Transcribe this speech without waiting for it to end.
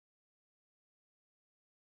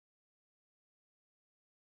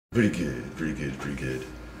Pretty good, pretty good, pretty good.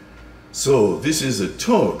 So this is a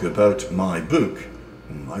talk about my book.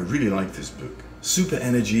 I really like this book. Super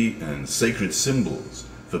Energy and Sacred Symbols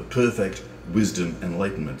for Perfect Wisdom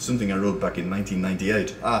Enlightenment. Something I wrote back in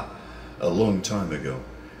 1998. A long time ago.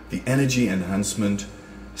 The Energy Enhancement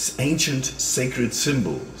Ancient Sacred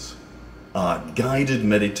Symbols are guided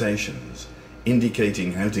meditations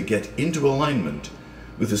indicating how to get into alignment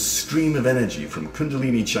with a stream of energy from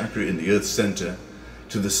Kundalini chakra in the Earth's center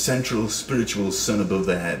to the central spiritual sun above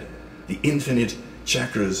the head, the infinite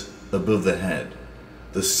chakras above the head,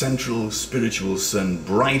 the central spiritual sun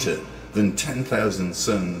brighter than 10,000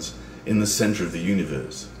 suns in the center of the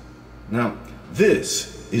universe. Now,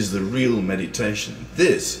 this is the real meditation.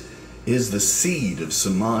 This is the seed of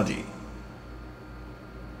samadhi.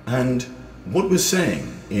 And what we're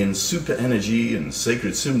saying in Super Energy and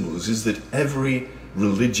Sacred Symbols is that every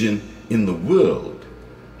religion in the world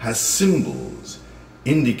has symbols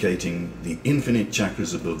indicating the infinite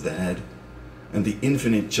chakras above the head and the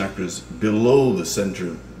infinite chakras below the center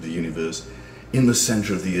of the universe in the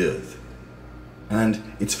center of the earth. And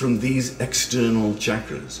it's from these external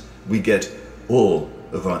chakras we get all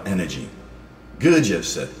of our energy. Gurdjieff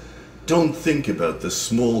said, don't think about the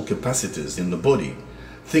small capacitors in the body,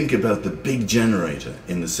 think about the big generator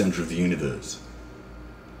in the center of the universe.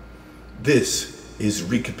 This is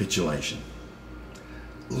recapitulation.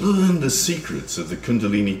 Learn the secrets of the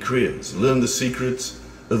Kundalini Kriyas. Learn the secrets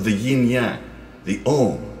of the Yin Yang, the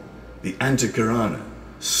Om, the Antakarana,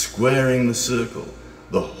 squaring the circle,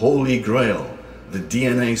 the Holy Grail, the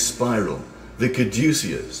DNA spiral, the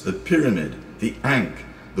Caduceus, the Pyramid, the Ankh,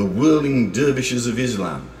 the whirling dervishes of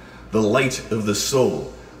Islam, the light of the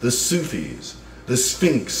soul, the Sufis, the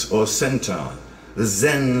Sphinx or Centaur, the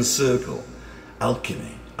Zen circle,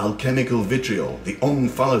 alchemy, alchemical vitriol, the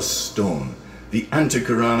Omphalos stone, the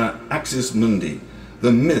Antakarana axis mundi,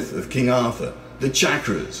 the myth of King Arthur, the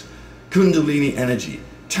chakras, Kundalini energy,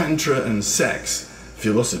 Tantra and sex,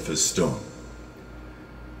 philosopher's stone.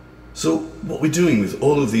 So what we're doing with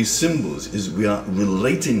all of these symbols is we are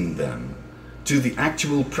relating them to the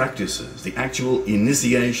actual practices, the actual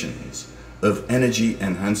initiations of energy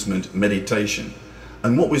enhancement meditation.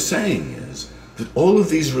 And what we're saying is that all of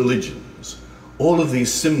these religions, all of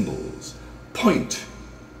these symbols point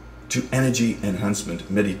to energy enhancement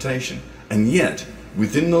meditation. And yet,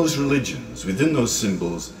 within those religions, within those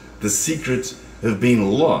symbols, the secrets have been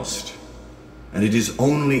lost. And it is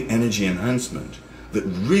only energy enhancement that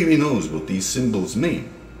really knows what these symbols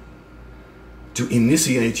mean to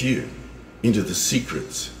initiate you into the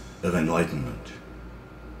secrets of enlightenment.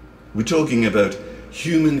 We're talking about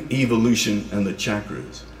human evolution and the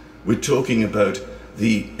chakras. We're talking about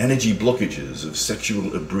the energy blockages of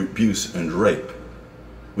sexual abuse and rape.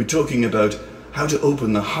 We're talking about how to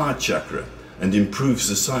open the heart chakra and improve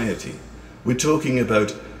society. We're talking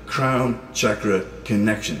about crown chakra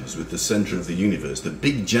connections with the center of the universe, the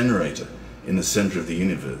big generator in the center of the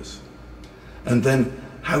universe. And then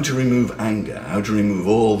how to remove anger, how to remove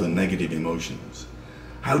all the negative emotions,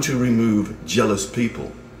 how to remove jealous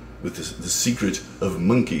people with the secret of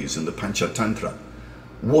monkeys and the Panchatantra.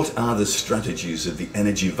 What are the strategies of the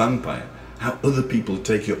energy vampire? How other people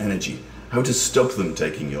take your energy, how to stop them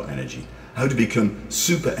taking your energy, how to become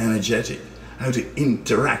super energetic, how to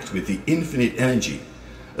interact with the infinite energy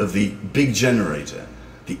of the big generator,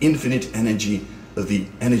 the infinite energy of the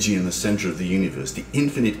energy in the center of the universe, the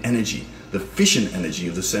infinite energy, the fission energy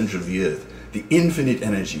of the center of the earth, the infinite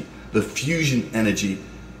energy, the fusion energy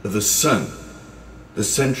of the sun, the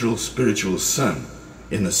central spiritual sun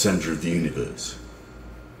in the center of the universe.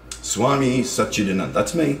 Swami Satchidananda,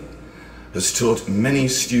 that's me, has taught many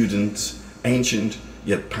students ancient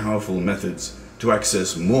yet powerful methods to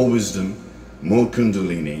access more wisdom, more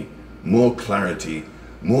Kundalini, more clarity,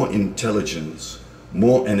 more intelligence,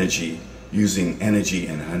 more energy using energy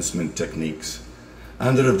enhancement techniques.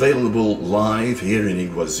 And they're available live here in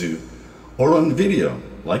Iguazu or on video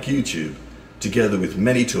like YouTube, together with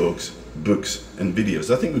many talks, books and videos.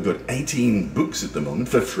 I think we've got 18 books at the moment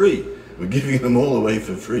for free. We're giving them all away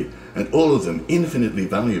for free, and all of them infinitely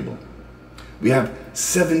valuable. We have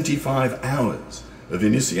 75 hours of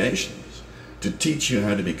initiations to teach you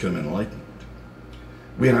how to become enlightened.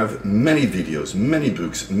 We have many videos, many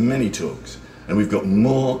books, many talks, and we've got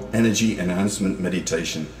more energy enhancement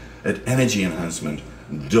meditation at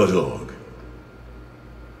energyenhancement.org.